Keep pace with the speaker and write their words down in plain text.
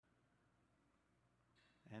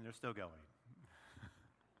And they're still going.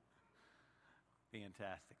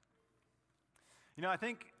 Fantastic. You know, I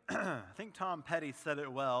think Tom Petty said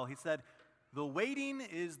it well. He said, "The waiting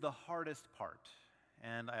is the hardest part."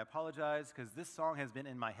 And I apologize because this song has been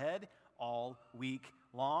in my head all week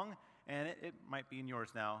long, and it might be in yours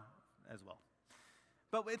now as well.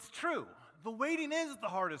 But it's true. The waiting is the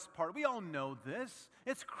hardest part. We all know this.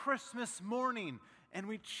 It's Christmas morning, and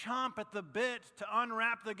we chomp at the bit to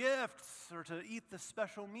unwrap the gifts or to eat the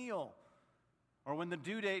special meal. Or when the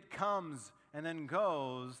due date comes and then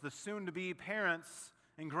goes, the soon-to-be parents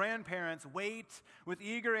and grandparents wait with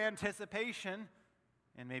eager anticipation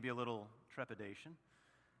and maybe a little trepidation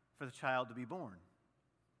for the child to be born.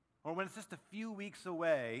 Or when it's just a few weeks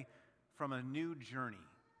away from a new journey,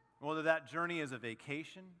 whether that journey is a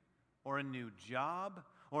vacation or a new job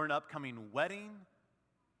or an upcoming wedding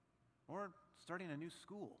or starting a new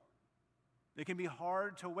school. It can be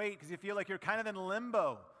hard to wait because you feel like you're kind of in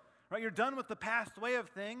limbo, right? You're done with the past way of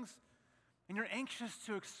things and you're anxious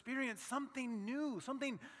to experience something new,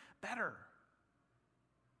 something better.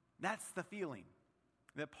 That's the feeling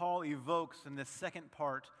that Paul evokes in this second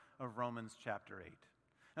part of Romans chapter 8.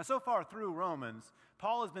 Now, so far through Romans,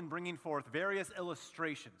 Paul has been bringing forth various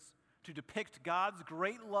illustrations to depict God's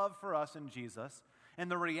great love for us in Jesus and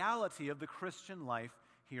the reality of the Christian life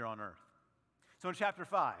here on earth. So in chapter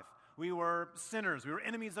 5, we were sinners. We were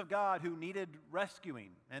enemies of God who needed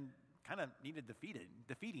rescuing and kind of needed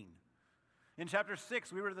defeating. In chapter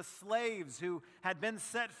 6, we were the slaves who had been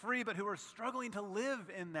set free but who were struggling to live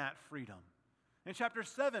in that freedom. In chapter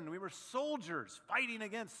 7, we were soldiers fighting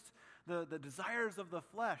against the desires of the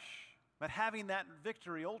flesh, but having that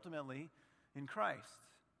victory ultimately in Christ.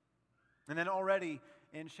 And then already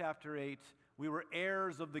in chapter 8, we were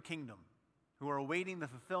heirs of the kingdom who are awaiting the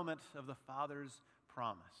fulfillment of the Father's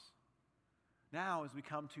promise. Now, as we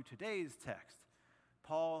come to today's text,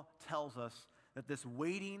 Paul tells us that this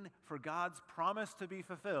waiting for God's promise to be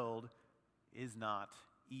fulfilled is not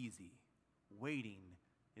easy. Waiting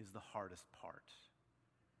is the hardest part.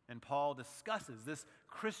 And Paul discusses this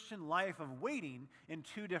Christian life of waiting in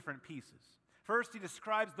two different pieces. First, he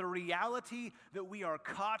describes the reality that we are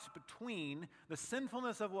caught between the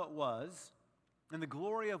sinfulness of what was and the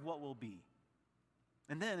glory of what will be.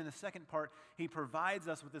 And then in the second part, he provides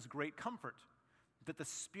us with this great comfort that the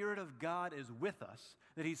Spirit of God is with us,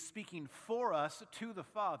 that he's speaking for us to the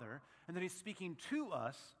Father, and that he's speaking to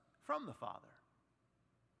us from the Father.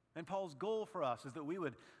 And Paul's goal for us is that we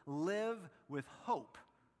would live with hope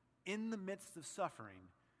in the midst of suffering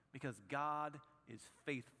because God is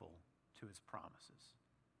faithful to his promises.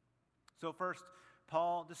 So first,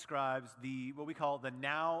 Paul describes what we call the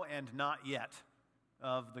now and not yet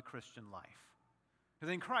of the Christian life.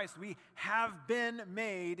 Because in Christ, we have been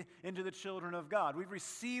made into the children of God. We've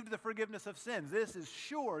received the forgiveness of sins. This is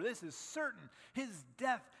sure. This is certain. His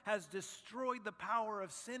death has destroyed the power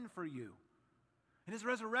of sin for you. And his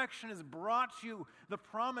resurrection has brought you the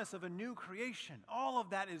promise of a new creation. All of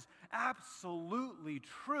that is absolutely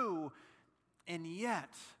true. And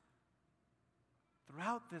yet,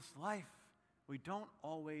 throughout this life, we don't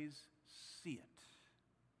always see it.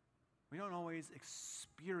 We don't always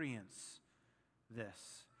experience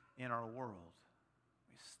this in our world.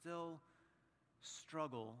 We still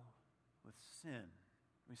struggle with sin.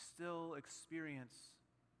 We still experience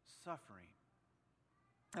suffering.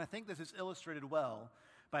 And I think this is illustrated well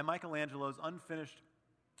by Michelangelo's unfinished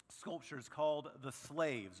sculptures called the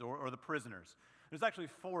slaves or the prisoners. There's actually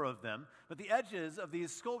 4 of them, but the edges of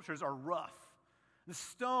these sculptures are rough. The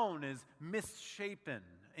stone is misshapen,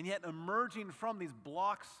 and yet emerging from these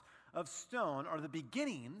blocks of stone are the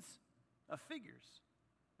beginnings of figures.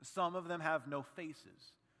 Some of them have no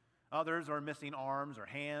faces. Others are missing arms or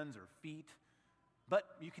hands or feet. But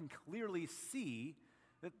you can clearly see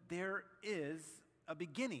that there is a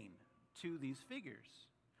beginning to these figures.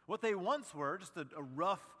 What they once were, just a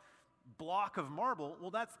rough block of marble,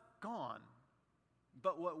 well, that's gone.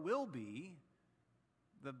 But what will be,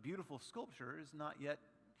 the beautiful sculpture, is not yet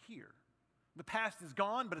here. The past is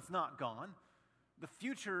gone, but it's not gone. The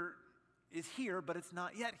future is here, but it's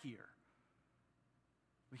not yet here.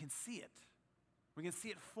 We can see it. We can see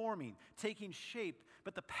it forming, taking shape,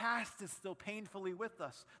 but the past is still painfully with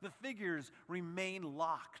us. The figures remain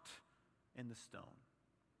locked in the stone.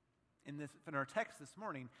 In our text this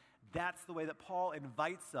morning, that's the way that Paul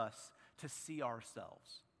invites us to see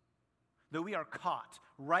ourselves. That we are caught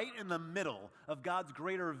right in the middle of God's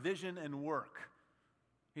greater vision and work.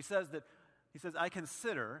 He says, I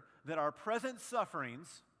consider that our present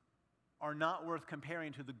sufferings are not worth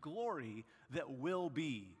comparing to the glory that will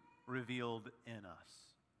be revealed in us.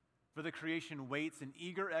 For the creation waits in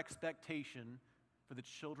eager expectation for the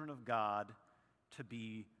children of God to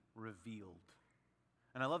be revealed.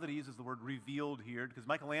 And I love that he uses the word revealed here, because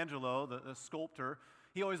Michelangelo, the sculptor,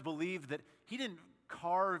 he always believed that he didn't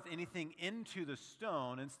carve anything into the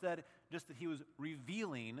stone, instead just that he was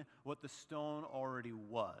revealing what the stone already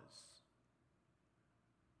was.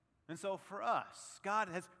 And so for us, God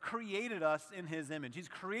has created us in his image. He's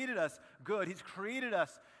created us good. He's created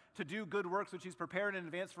us to do good works which he's prepared in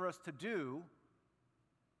advance for us to do.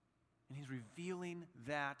 And he's revealing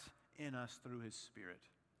that in us through his Spirit.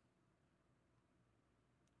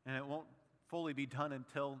 And it won't fully be done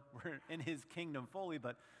until we're in his kingdom fully,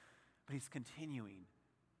 but he's continuing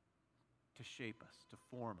to shape us, to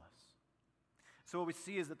form us. So what we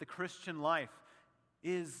see is that the Christian life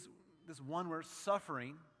is this one where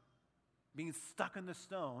suffering, being stuck in the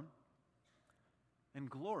stone, and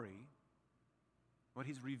glory, what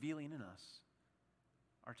he's revealing in us,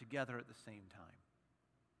 are together at the same time.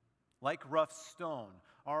 Like rough stone,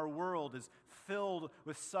 our world is filled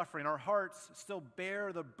with suffering. Our hearts still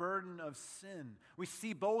bear the burden of sin. We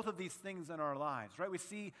see both of these things in our lives, right? We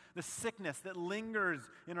see the sickness that lingers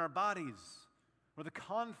in our bodies, or the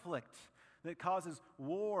conflict that causes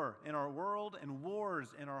war in our world and wars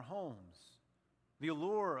in our homes. The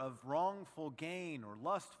allure of wrongful gain or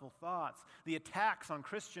lustful thoughts, the attacks on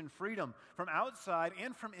Christian freedom from outside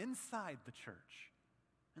and from inside the church.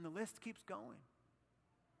 And the list keeps going.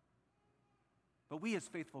 But we as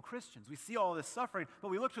faithful Christians, we see all this suffering,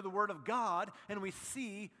 but we look to the Word of God and we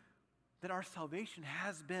see that our salvation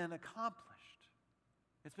has been accomplished.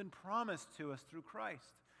 It's been promised to us through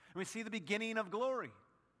Christ. And we see the beginning of glory,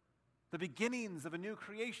 the beginnings of a new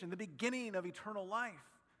creation, the beginning of eternal life.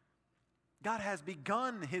 God has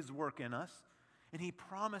begun his work in us, and he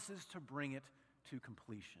promises to bring it to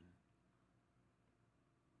completion.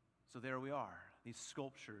 So there we are, these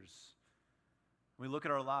sculptures. We look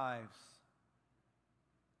at our lives,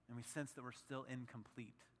 and we sense that we're still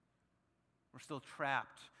incomplete. We're still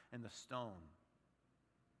trapped in the stone.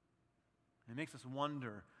 It makes us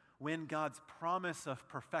wonder when God's promise of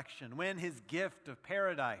perfection, when his gift of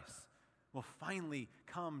paradise will finally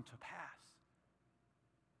come to pass.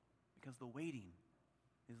 Because the waiting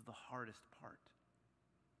is the hardest part.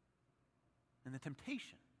 And the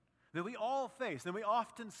temptation that we all face and we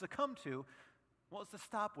often succumb to, well, it's to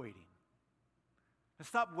stop waiting. To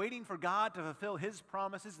stop waiting for God to fulfill his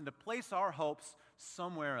promises and to place our hopes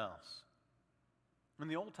somewhere else. In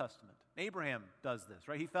the Old Testament, Abraham does this,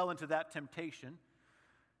 right? He fell into that temptation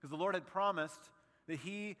because the Lord had promised that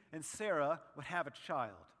he and Sarah would have a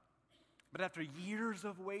child. But after years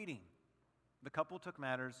of waiting, the couple took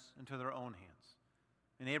matters into their own hands.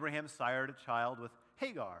 And Abraham sired a child with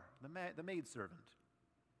Hagar, the maidservant.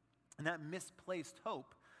 And that misplaced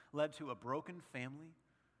hope led to a broken family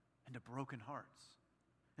and to broken hearts.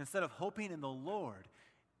 Instead of hoping in the Lord,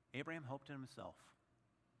 Abraham hoped in himself.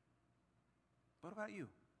 What about you?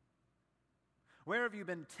 Where have you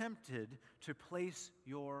been tempted to place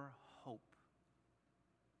your hope?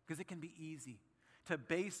 Because it can be easy to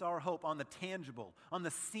base our hope on the tangible, on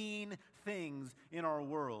the seen things in our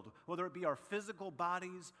world, whether it be our physical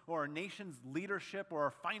bodies or our nation's leadership or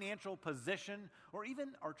our financial position or even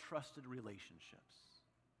our trusted relationships.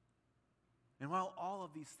 And while all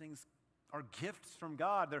of these things are gifts from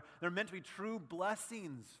God, they're meant to be true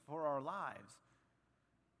blessings for our lives.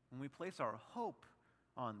 When we place our hope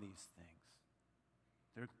on these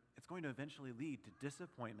things, it's going to eventually lead to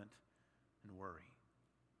disappointment and worry.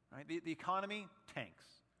 Right? The economy tanks.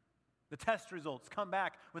 The test results come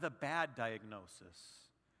back with a bad diagnosis.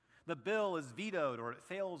 The bill is vetoed or it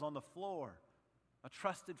fails on the floor. A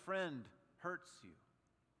trusted friend hurts you.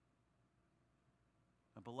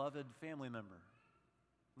 A beloved family member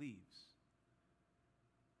leaves.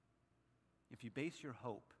 If you base your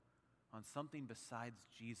hope on something besides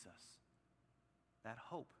Jesus, that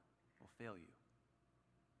hope will fail you.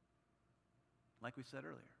 Like we said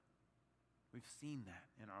earlier, we've seen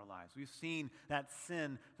that in our lives. We've seen that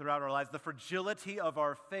sin throughout our lives, the fragility of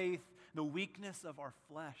our faith, the weakness of our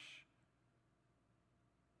flesh.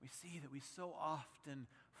 We see that we so often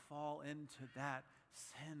fall into that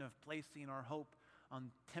sin of placing our hope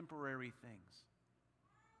on temporary things.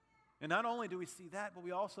 And not only do we see that, but we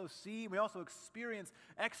also experience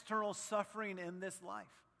external suffering in this life.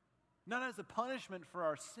 Not as a punishment for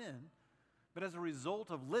our sin, but as a result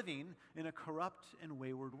of living in a corrupt and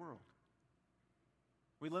wayward world.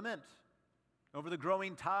 We lament over the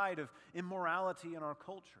growing tide of immorality in our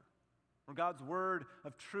culture, where God's word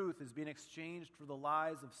of truth is being exchanged for the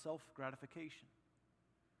lies of self-gratification.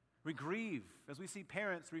 We grieve as we see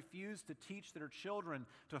parents refuse to teach their children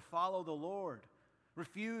to follow the Lord,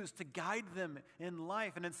 refuse to guide them in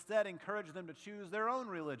life and instead encourage them to choose their own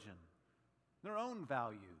religion, their own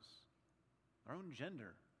values, their own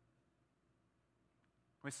gender.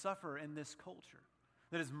 We suffer in this culture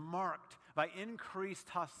that is marked by increased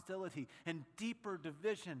hostility and deeper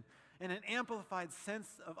division and an amplified sense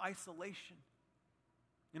of isolation.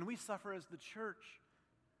 And we suffer as the church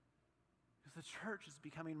because the church is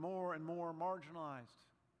becoming more and more marginalized,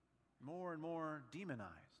 more and more demonized.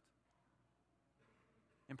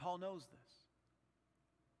 And Paul knows this.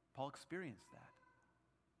 Paul experienced that.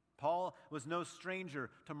 Paul was no stranger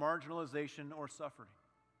to marginalization or suffering.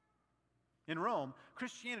 In Rome,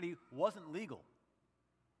 Christianity wasn't legal.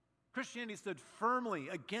 Christianity stood firmly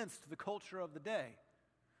against the culture of the day.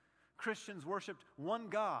 Christians worshiped one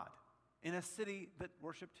God in a city that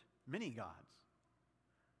worshiped many gods.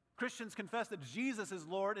 Christians confessed that Jesus is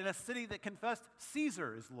Lord in a city that confessed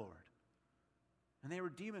Caesar is Lord. And they were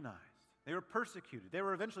demonized. They were persecuted. They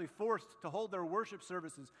were eventually forced to hold their worship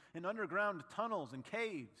services in underground tunnels and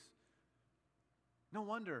caves. No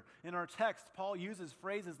wonder in our text, Paul uses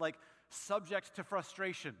phrases like subject to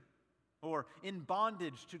frustration, or in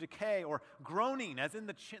bondage to decay, or groaning, as in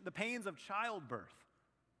the pains of childbirth.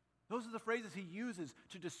 Those are the phrases he uses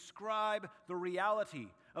to describe the reality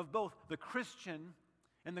of both the Christian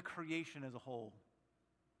and the creation as a whole.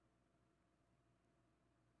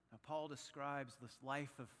 Now, Paul describes this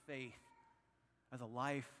life of faith as a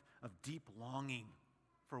life of deep longing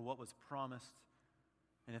for what was promised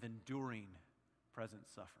and of enduring present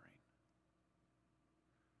suffering.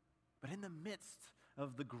 But in the midst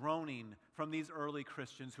of the groaning from these early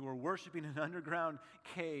Christians who were worshiping in underground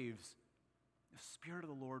caves, the Spirit of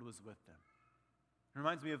the Lord was with them. It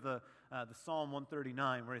reminds me of the Psalm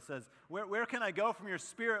 139 where it says, where can I go from your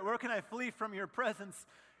Spirit? Where can I flee from your presence?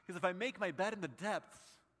 Because if I make my bed in the depths,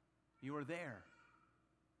 you are there.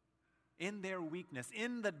 In their weakness,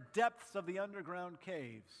 in the depths of the underground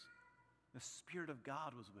caves, the Spirit of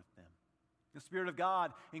God was with them. The Spirit of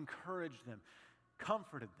God encouraged them,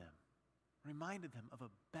 comforted them, reminded them of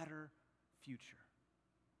a better future,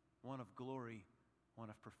 one of glory, one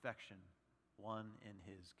of perfection, one in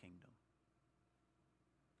His kingdom.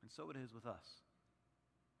 And so it is with us.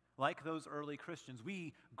 Like those early Christians,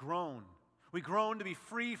 we groan. We groan to be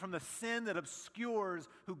free from the sin that obscures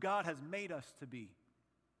who God has made us to be.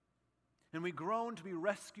 And we groan to be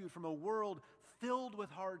rescued from a world filled with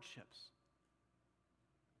hardships.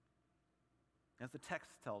 As the text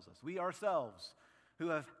tells us, we ourselves, who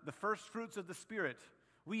have the first fruits of the Spirit,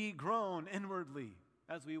 we groan inwardly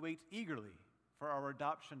as we wait eagerly for our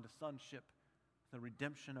adoption to sonship, the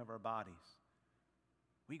redemption of our bodies.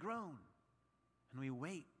 We groan and we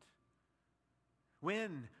wait.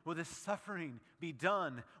 When will this suffering be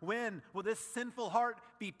done? When will this sinful heart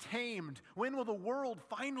be tamed? When will the world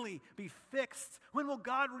finally be fixed? When will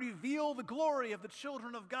God reveal the glory of the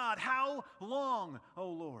children of God? How long, O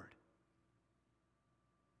Lord?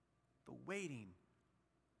 The waiting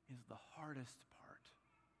is the hardest part.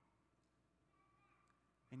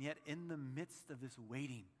 And yet in the midst of this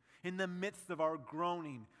waiting, in the midst of our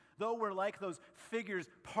groaning, though we're like those figures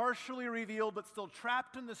partially revealed but still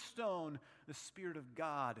trapped in the stone, the Spirit of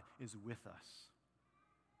God is with us.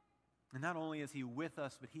 And not only is He with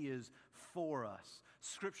us, but He is for us.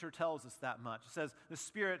 Scripture tells us that much. It says the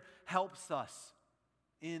Spirit helps us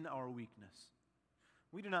in our weakness.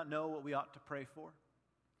 We do not know what we ought to pray for,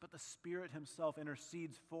 but the Spirit Himself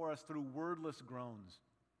intercedes for us through wordless groans.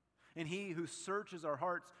 And He who searches our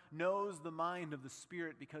hearts knows the mind of the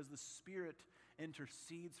Spirit, because the Spirit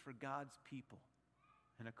intercedes for God's people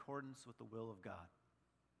in accordance with the will of God.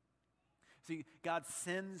 See, God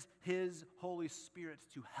sends His Holy Spirit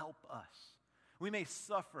to help us. We may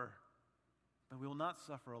suffer, but we will not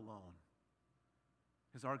suffer alone.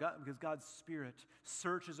 Because God's Spirit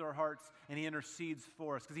searches our hearts and He intercedes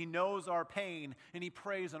for us. Because He knows our pain and He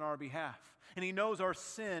prays on our behalf. And He knows our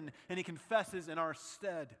sin and He confesses in our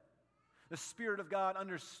stead. The Spirit of God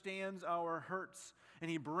understands our hurts and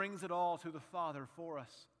He brings it all to the Father for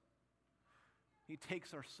us. He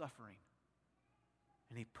takes our suffering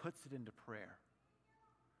and He puts it into prayer.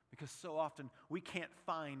 Because so often we can't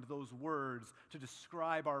find those words to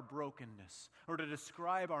describe our brokenness or to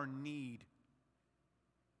describe our need.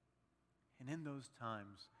 And in those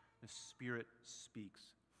times, the Spirit speaks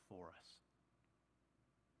for us.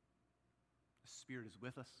 The Spirit is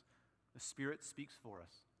with us. The Spirit speaks for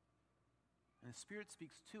us. And the Spirit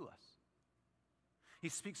speaks to us. He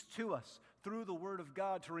speaks to us through the Word of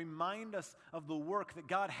God to remind us of the work that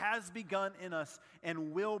God has begun in us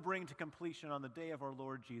and will bring to completion on the day of our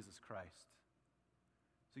Lord Jesus Christ.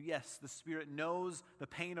 So yes, the Spirit knows the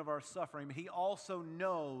pain of our suffering, but He also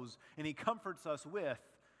knows and He comforts us with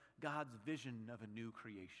God's vision of a new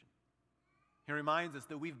creation. He reminds us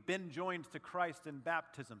that we've been joined to Christ in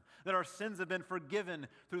baptism, that our sins have been forgiven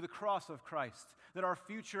through the cross of Christ, that our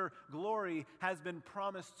future glory has been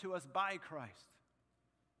promised to us by Christ.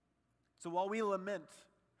 So while we lament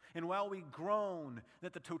and while we groan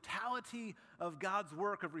that the totality of God's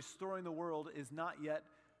work of restoring the world is not yet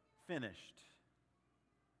finished,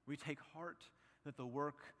 we take heart that the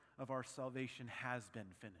work of our salvation has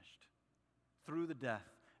been finished through the death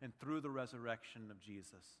and through the resurrection of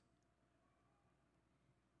Jesus.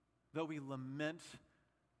 Though we lament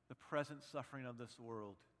the present suffering of this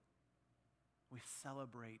world, we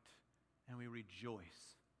celebrate and we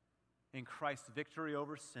rejoice in Christ's victory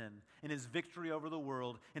over sin, in His victory over the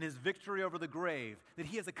world, in His victory over the grave, that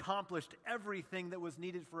He has accomplished everything that was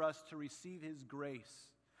needed for us to receive His grace.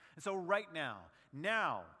 And so right now,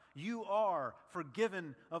 you are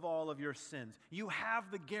forgiven of all of your sins. You have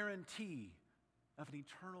the guarantee of an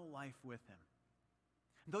eternal life with Him.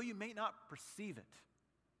 And though you may not perceive it,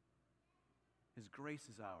 His grace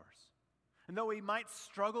is ours. And though we might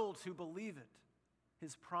struggle to believe it,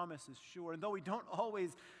 His promise is sure. And though we don't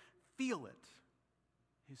always feel it,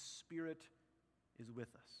 His Spirit is with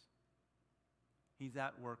us. He's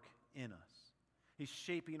at work in us. He's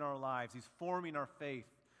shaping our lives. He's forming our faith,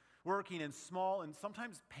 working in small and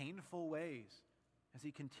sometimes painful ways as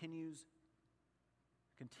He continues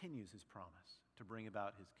His promise to bring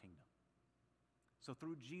about His kingdom. So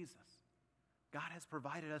through Jesus, God has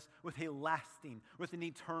provided us with a lasting, with an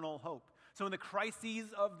eternal hope. So when the crises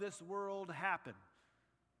of this world happen,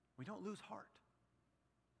 we don't lose heart.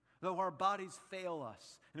 Though our bodies fail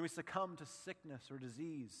us and we succumb to sickness or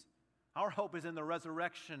disease, our hope is in the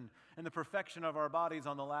resurrection and the perfection of our bodies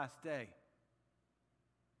on the last day.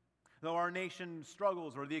 Though our nation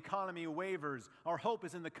struggles or the economy wavers, our hope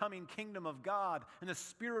is in the coming kingdom of God and the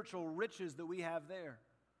spiritual riches that we have there.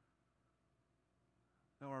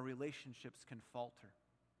 Though our relationships can falter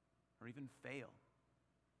or even fail,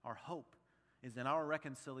 our hope is in our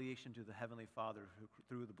reconciliation to the Heavenly Father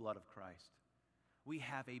through the blood of Christ. We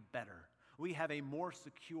have a more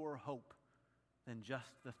secure hope than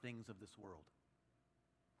just the things of this world.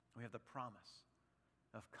 We have the promise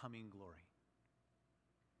of coming glory.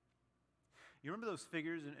 You remember those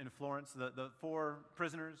figures in Florence, the 4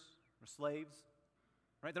 prisoners or slaves?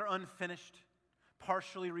 Right? They're unfinished,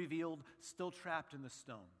 partially revealed, still trapped in the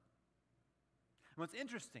stone. And what's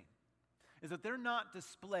interesting is that they're not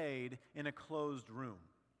displayed in a closed room.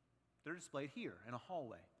 They're displayed here in a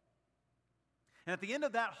hallway. And at the end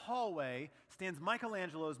of that hallway stands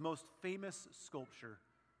Michelangelo's most famous sculpture,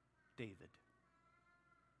 David.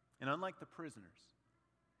 And unlike the prisoners,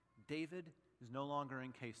 David is no longer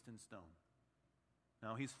encased in stone.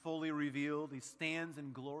 Now he's fully revealed. He stands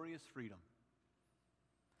in glorious freedom.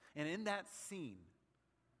 And in that scene,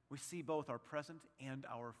 we see both our present and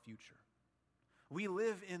our future. We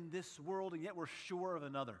live in this world, and yet we're sure of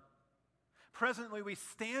another. Presently, we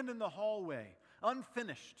stand in the hallway,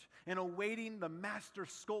 unfinished, and awaiting the master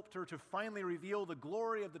sculptor to finally reveal the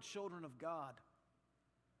glory of the children of God.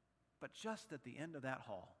 But just at the end of that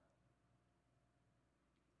hall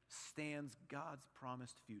stands God's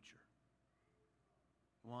promised future,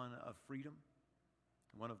 one of freedom,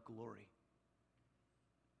 one of glory.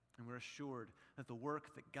 And we're assured that the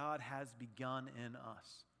work that God has begun in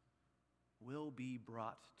us will be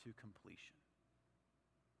brought to completion.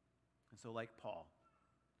 And so, like Paul,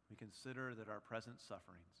 we consider that our present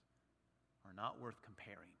sufferings are not worth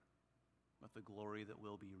comparing with the glory that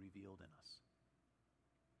will be revealed in us.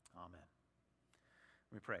 Amen.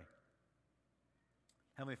 We pray.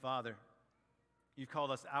 Heavenly Father, you've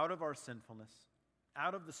called us out of our sinfulness,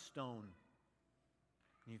 out of the stone,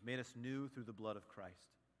 and you've made us new through the blood of Christ.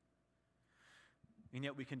 And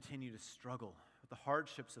yet we continue to struggle with the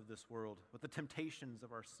hardships of this world, with the temptations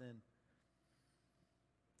of our sin.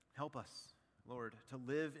 Help us, Lord, to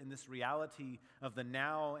live in this reality of the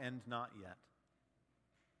now and not yet.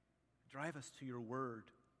 Drive us to your word,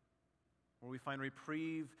 where we find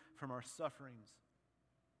reprieve from our sufferings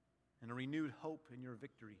and a renewed hope in your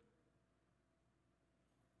victory.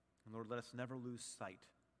 And Lord, let us never lose sight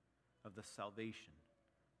of the salvation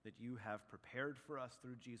that you have prepared for us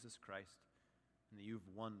through Jesus Christ and that you've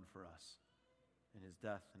won for us in his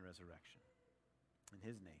death and resurrection. In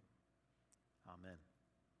his name, amen.